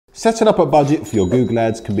Setting up a budget for your Google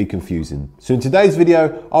Ads can be confusing. So in today's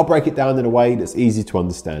video, I'll break it down in a way that's easy to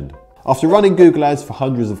understand. After running Google Ads for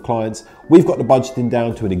hundreds of clients, we've got the budgeting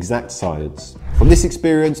down to an exact science. From this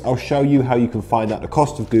experience, I'll show you how you can find out the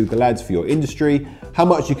cost of Google Ads for your industry, how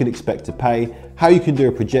much you can expect to pay, how you can do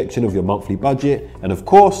a projection of your monthly budget, and of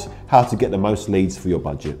course, how to get the most leads for your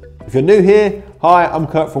budget. If you're new here, hi, I'm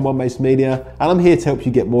Kurt from OneBase Media, and I'm here to help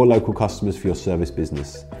you get more local customers for your service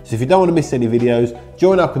business. So if you don't want to miss any videos,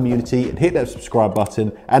 join our community and hit that subscribe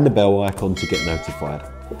button and the bell icon to get notified.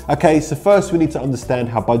 Okay, so first we need to understand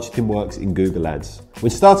how budgeting works in Google Ads. When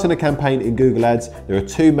starting a campaign in Google Ads, there are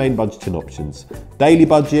two main budgeting options: daily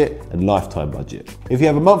budget and lifetime budget. If you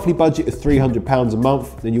have a monthly budget of £300 a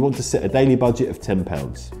month, then you want to set a daily budget of £10.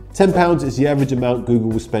 £10 is the average amount Google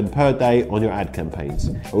will spend per day on your ad campaigns.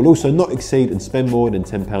 It will also not exceed and spend more than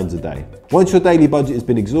 £10 a day. Once your daily budget has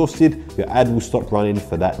been exhausted, your ad will stop running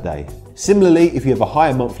for that day. Similarly, if you have a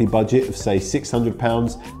higher monthly budget of say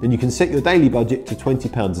 £600, then you can set your daily budget to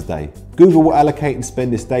 £20 a day. Google will allocate and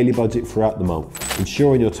spend this daily budget throughout the month,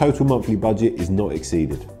 ensuring your total monthly budget is not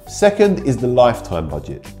exceeded. Second is the lifetime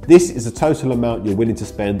budget. This is the total amount you're willing to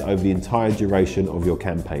spend over the entire duration of your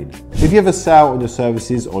campaign. If you have a sale on your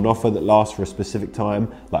services or an offer that lasts for a specific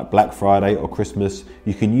time, like Black Friday or Christmas,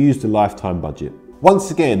 you can use the lifetime budget.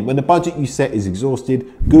 Once again, when the budget you set is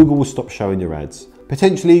exhausted, Google will stop showing your ads.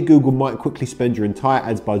 Potentially, Google might quickly spend your entire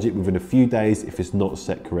ads budget within a few days if it's not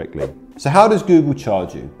set correctly. So how does Google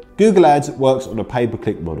charge you? Google Ads works on a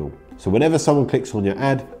pay-per-click model. So whenever someone clicks on your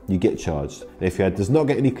ad, you get charged. And if your ad does not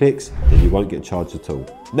get any clicks, then you won't get charged at all.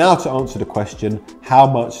 Now to answer the question, how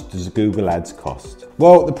much does Google Ads cost?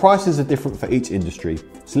 Well, the prices are different for each industry.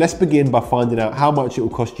 So let's begin by finding out how much it will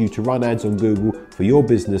cost you to run ads on Google for your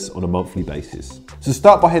business on a monthly basis. So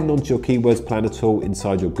start by heading onto your Keywords Planner tool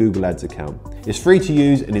inside your Google Ads account. It's free to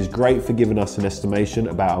use and is great for giving us an estimation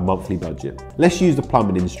about our monthly budget. Let's use the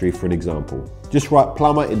plumbing industry for an example. Just write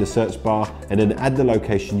plumber in the search bar and then add the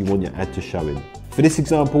location you want your ad to show in. For this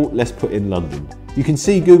example, let's put in London. You can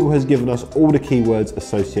see Google has given us all the keywords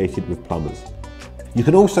associated with plumbers. You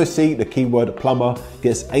can also see the keyword plumber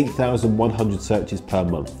gets 8,100 searches per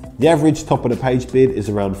month. The average top of the page bid is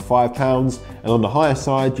around £5, and on the higher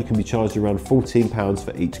side you can be charged around £14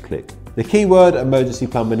 for each click. The keyword emergency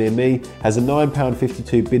plumber near me has a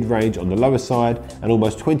 £9.52 bid range on the lower side and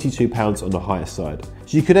almost £22 on the higher side.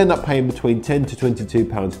 So you could end up paying between £10 to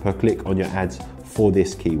 £22 per click on your ads for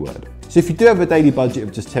this keyword. So if you do have a daily budget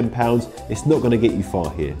of just £10, it's not going to get you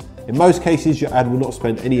far here. In most cases, your ad will not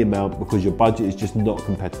spend any amount because your budget is just not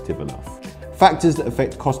competitive enough. Factors that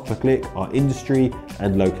affect cost per click are industry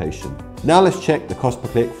and location. Now let's check the cost per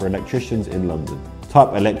click for electricians in London.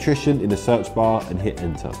 Type electrician in the search bar and hit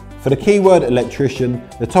enter. For the keyword electrician,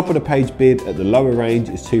 the top of the page bid at the lower range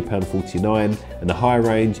is £2.49 and the higher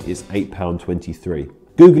range is £8.23.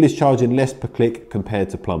 Google is charging less per click compared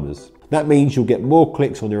to plumbers. That means you'll get more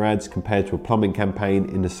clicks on your ads compared to a plumbing campaign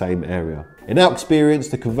in the same area. In our experience,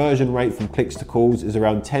 the conversion rate from clicks to calls is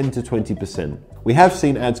around 10 to 20%. We have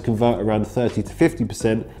seen ads convert around 30 to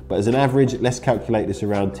 50%, but as an average, let's calculate this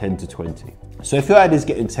around 10 to 20. So if your ad is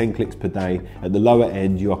getting 10 clicks per day, at the lower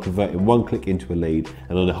end you are converting 1 click into a lead,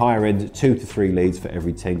 and on the higher end 2 to 3 leads for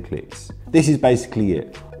every 10 clicks. This is basically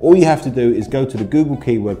it. All you have to do is go to the Google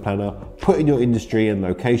Keyword Planner, put in your industry and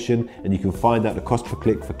location, and you can find out the cost per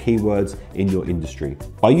click for keywords in your industry.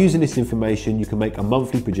 By using this information, you can make a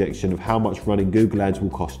monthly projection of how much running Google Ads will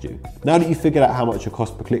cost you. Now that you've figured out how much your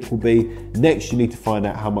cost per click will be, next you need to find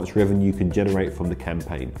out how much revenue you can generate from the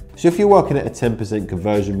campaign. So if you're working at a 10%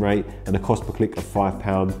 conversion rate and a cost per click of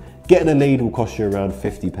 £5, getting a lead will cost you around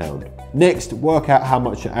 £50. Next, work out how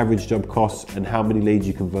much your average job costs and how many leads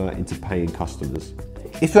you convert into paying customers.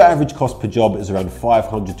 If your average cost per job is around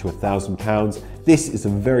 £500 to £1,000, this is a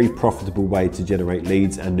very profitable way to generate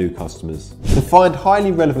leads and new customers. To find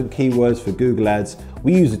highly relevant keywords for Google Ads,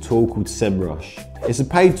 we use a tool called SEMrush. It's a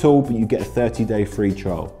paid tool, but you get a 30-day free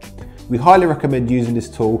trial. We highly recommend using this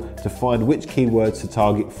tool to find which keywords to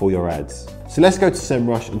target for your ads. So let's go to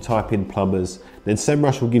SEMrush and type in plumbers. Then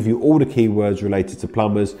SEMrush will give you all the keywords related to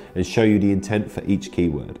plumbers and show you the intent for each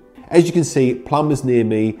keyword. As you can see, plumbers near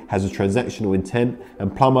me has a transactional intent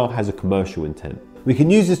and plumber has a commercial intent. We can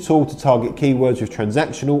use this tool to target keywords with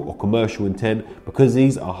transactional or commercial intent because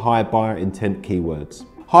these are high buyer intent keywords.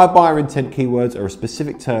 High buyer intent keywords are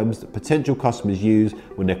specific terms that potential customers use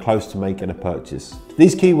when they're close to making a purchase.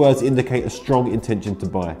 These keywords indicate a strong intention to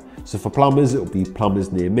buy. So for plumbers, it will be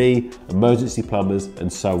plumbers near me, emergency plumbers,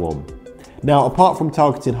 and so on. Now, apart from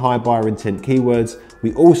targeting high buyer intent keywords,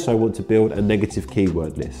 we also want to build a negative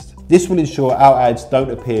keyword list. This will ensure our ads don't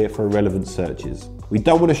appear for irrelevant searches. We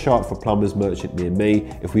don't want to show up for plumbers merchant near me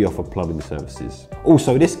if we offer plumbing services.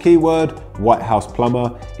 Also, this keyword, White House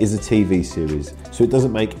Plumber, is a TV series, so it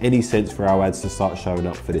doesn't make any sense for our ads to start showing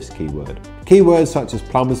up for this keyword. Keywords such as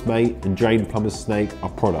plumber's mate and drained plumber's snake are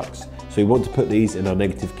products, so we want to put these in our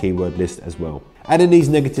negative keyword list as well. Adding these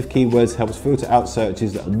negative keywords helps filter out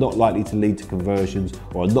searches that are not likely to lead to conversions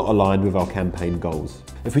or are not aligned with our campaign goals.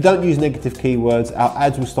 If we don't use negative keywords, our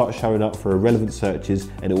ads will start showing up for irrelevant searches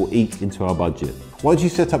and it will eat into our budget. Once you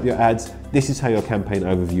set up your ads, this is how your campaign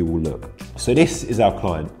overview will look. So this is our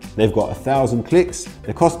client. They've got 1,000 clicks,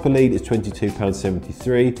 their cost per lead is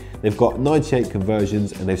 £22.73, they've got 98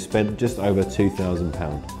 conversions and they've spent just over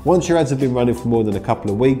 £2,000. Once your ads have been running for more than a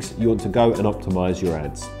couple of weeks, you want to go and optimize your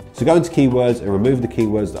ads. So go into keywords and remove the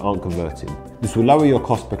keywords that aren't converting. This will lower your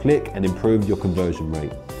cost per click and improve your conversion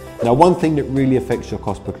rate. Now, one thing that really affects your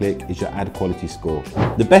cost per click is your ad quality score.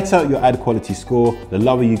 The better your ad quality score, the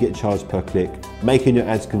lower you get charged per click, making your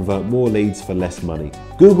ads convert more leads for less money.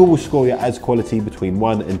 Google will score your ads quality between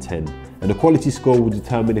 1 and 10, and the quality score will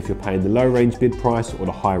determine if you're paying the low range bid price or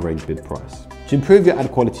the high range bid price. To improve your ad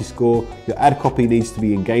quality score, your ad copy needs to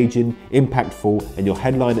be engaging, impactful, and your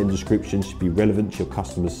headline and description should be relevant to your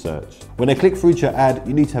customer's search. When they click through to your ad,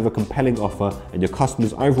 you need to have a compelling offer and your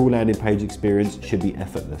customer's overall landing page experience should be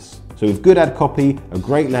effortless. So with good ad copy, a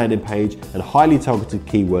great landing page, and highly targeted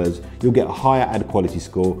keywords, you'll get a higher ad quality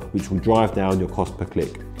score, which will drive down your cost per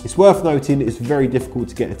click. It's worth noting it's very difficult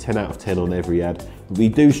to get a 10 out of 10 on every ad, but we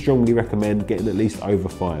do strongly recommend getting at least over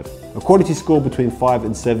 5. A quality score between 5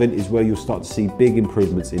 and 7 is where you'll start to see big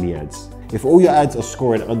improvements in the ads. If all your ads are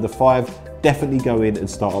scoring under 5, definitely go in and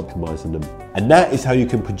start optimizing them. And that is how you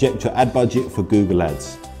can project your ad budget for Google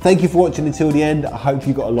Ads. Thank you for watching until the end. I hope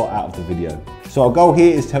you got a lot out of the video. So our goal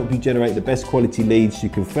here is to help you generate the best quality leads so you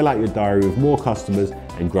can fill out your diary with more customers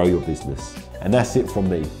and grow your business. And that's it from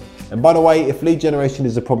me. And by the way, if lead generation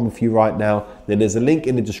is a problem for you right now, then there's a link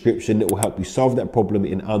in the description that will help you solve that problem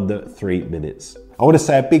in under 3 minutes. I want to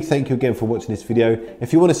say a big thank you again for watching this video.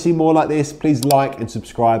 If you want to see more like this, please like and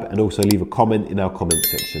subscribe and also leave a comment in our comment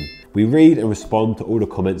section. We read and respond to all the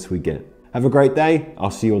comments we get. Have a great day. I'll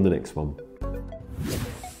see you on the next one.